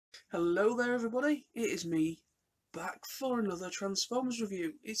Hello there everybody, it is me, back for another Transformers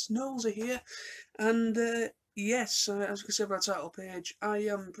review. It's Knowlsy here, and yes, as you can see by the title page, I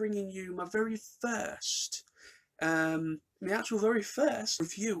am bringing you my actual very first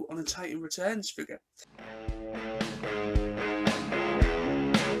review on a Titan Returns figure.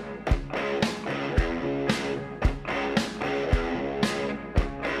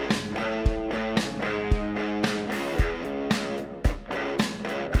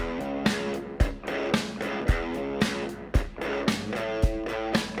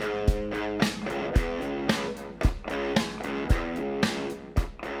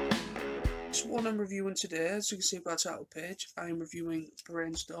 What I'm reviewing today, as you can see by the title page, I am reviewing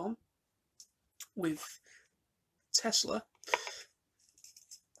Brainstorm with Teslor.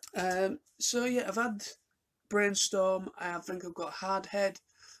 So yeah, I've had Brainstorm, I think I've got Hardhead,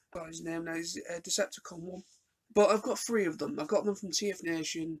 got his name now, he's a Decepticon one. But I've got 3 of them, I've got them from TF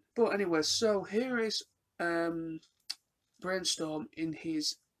Nation. But anyway, so here is Brainstorm in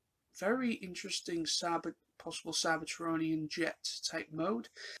his very interesting possible Cybertronian jet type mode.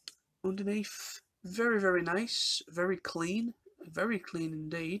 Underneath, very nice, very clean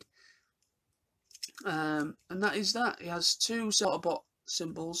indeed. And that is that. He has 2 Autobot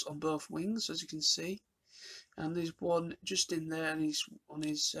symbols on both wings, as you can see, and there's one just in there, and he's on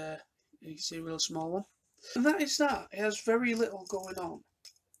his you can see a real small one. And that is that. It has very little going on.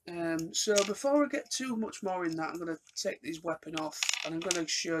 So before I get too much more in that, I'm going to take this weapon off, and I'm going to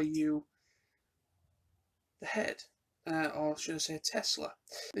show you the head. Or should I say Teslor?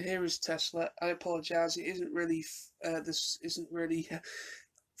 Here is Teslor. I apologise. It isn't really. This isn't really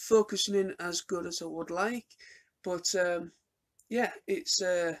focusing in as good as I would like, but yeah, it's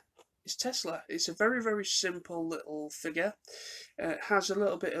Teslor. It's a very simple little figure. It has a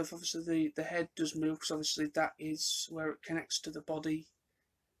little bit of, obviously the head does move, because obviously that is where it connects to the body.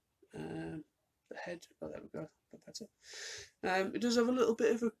 The head. Oh, there we go. A bit better. It does have a little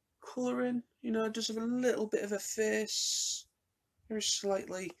bit of a colouring, it does have a little bit of a face, very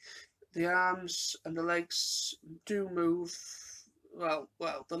slightly. The arms and the legs do move. Well,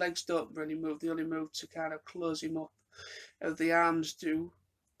 the legs don't really move, they only move to kind of close him up. The arms do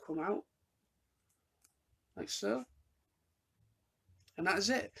come out, like so. And that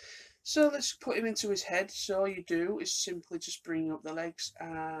is it. So let's put him into his head. So all you do is simply just bring up the legs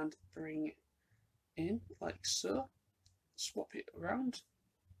and bring it in, like so. Swap it around.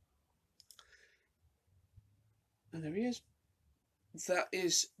 And there he is. That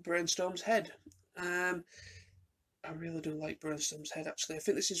is Brainstorm's head. I really do like Brainstorm's head, actually. I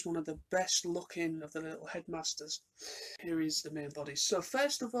think this is one of the best looking of the little headmasters. Here is the main body. So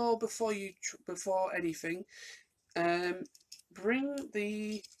first of all, before anything, let's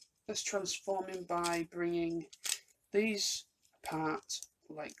transform him by bringing these apart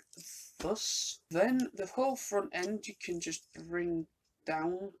like thus. Then the whole front end you can just bring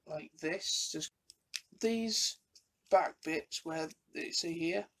down like this. Just these back bits where you see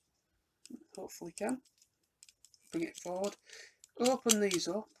here, hopefully can bring it forward, open these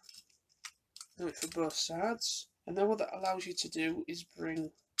up, do it for both sides, and then what that allows you to do is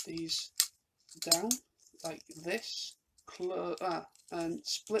bring these down like this, and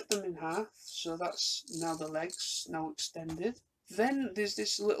split them in half. So that's now the legs now extended. Then there's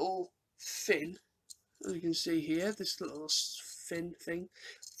this little fin, as you can see here, this little fin thing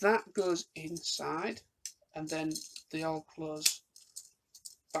that goes inside, and then they all close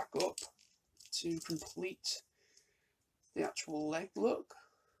back up to complete the actual leg look,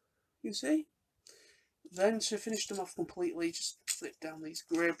 you see. Then to finish them off completely, just flip down these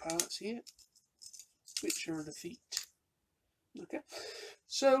grey parts here, which are the feet. Okay,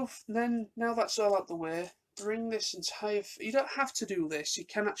 so then now that's all out the way, bring this entire, you don't have to do this, you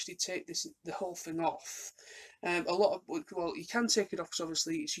can actually take the whole thing off. Well, you can take it off because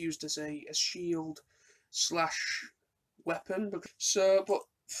obviously it's used as a shield slash weapon. So, but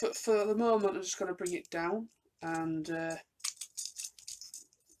for the moment I'm just going to bring it down and down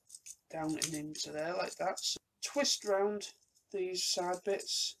and into there like that. So twist round these side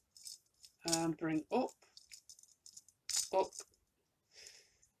bits and bring up,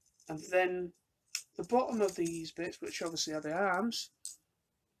 and then the bottom of these bits, which obviously are the arms,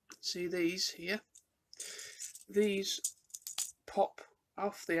 see these here, these pop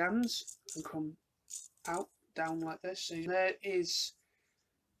off the ends and come out down like this. So there is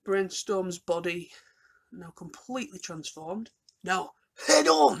Brainstorm's body now completely transformed. Now head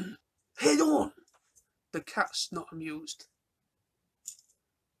on! The cat's not amused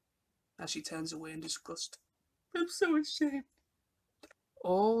as she turns away in disgust. I'm so ashamed.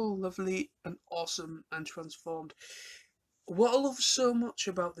 All lovely and awesome and transformed. what I love so much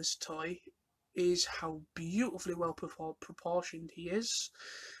about this toy is how beautifully well proportioned he is.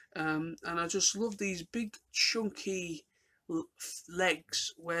 And I just love these big chunky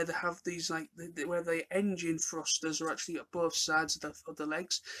legs where they have these like where the engine thrusters are actually at both sides of the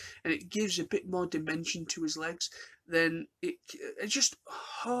legs, and it gives a bit more dimension to his legs. Then it just,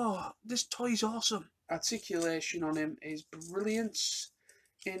 oh, this toy's awesome. Articulation on him is brilliant.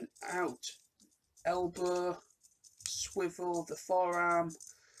 In, out, elbow, swivel, the forearm,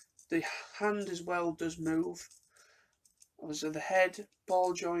 the hand as well does move. So the head,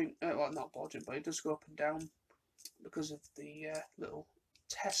 ball joint, well, not ball joint, but it does go up and down because of the little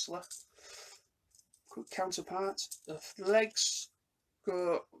Teslor counterpart. The legs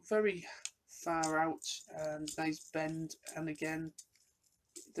go very far out and nice bend, and again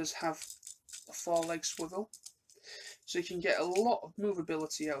it does have a four-leg swivel, so you can get a lot of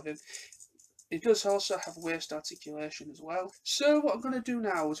movability out of him. It does also have waist articulation as well. So what I'm going to do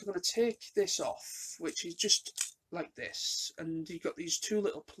now is I'm going to take this off, which is just like this, and you've got these two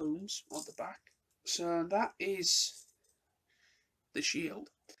little plumes on the back. So that is the shield.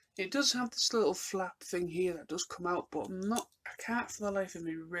 It does have this little flap thing here that does come out, but I can't for the life of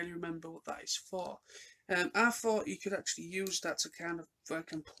me really remember what that is for. I thought you could actually use that to kind of, I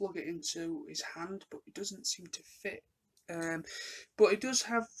can plug it into his hand, but it doesn't seem to fit. But it does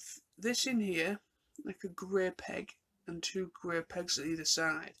have this in here, like a grey peg, and two grey pegs at either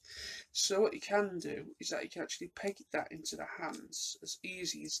side. So what you can do is that you can actually peg that into the hands as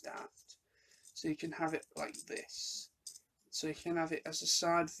easy as that. So you can have it like this. So you can have it as a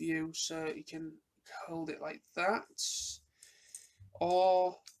side view, so you can hold it like that.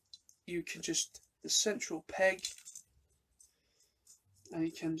 Or you can just, the central peg, and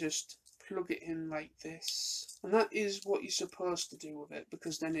you can just plug it in like this, and that is what you're supposed to do with it,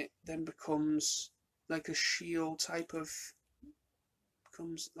 because then it becomes like a shield type of,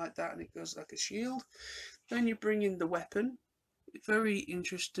 comes like that and it goes like a shield. Then you bring in the weapon, very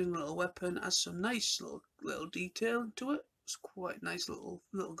interesting little weapon, has some nice little detail to it. It's quite a nice little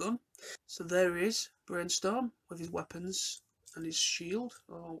gun. So there is Brainstorm with his weapons and his shield,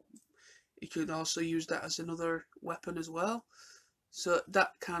 or you could also use that as another weapon as well. So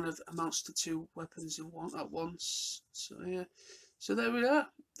that kind of amounts to two weapons in one at once. So yeah, so there we are.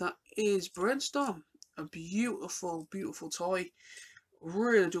 That is Brainstorm, a beautiful, beautiful toy.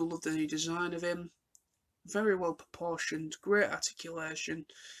 Really do love the design of him. Very well proportioned, great articulation,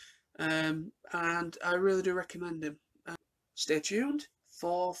 and I really do recommend him. Stay tuned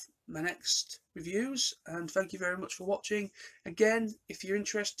for my next reviews, and thank you very much for watching. Again, if you're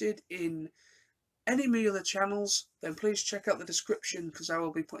interested in any of my other channels, then please check out the description, because I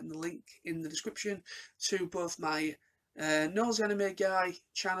will be putting the link in the description to both my KnowlsyAnimeGuy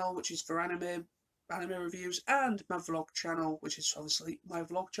channel, which is for anime reviews, and my vlog channel, which is obviously my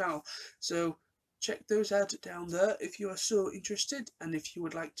vlog channel. So check those out down there if you are so interested, and if you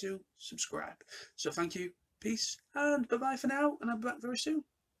would like to subscribe. So thank you, peace, and bye bye for now, and I'll be back very soon.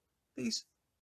 Peace.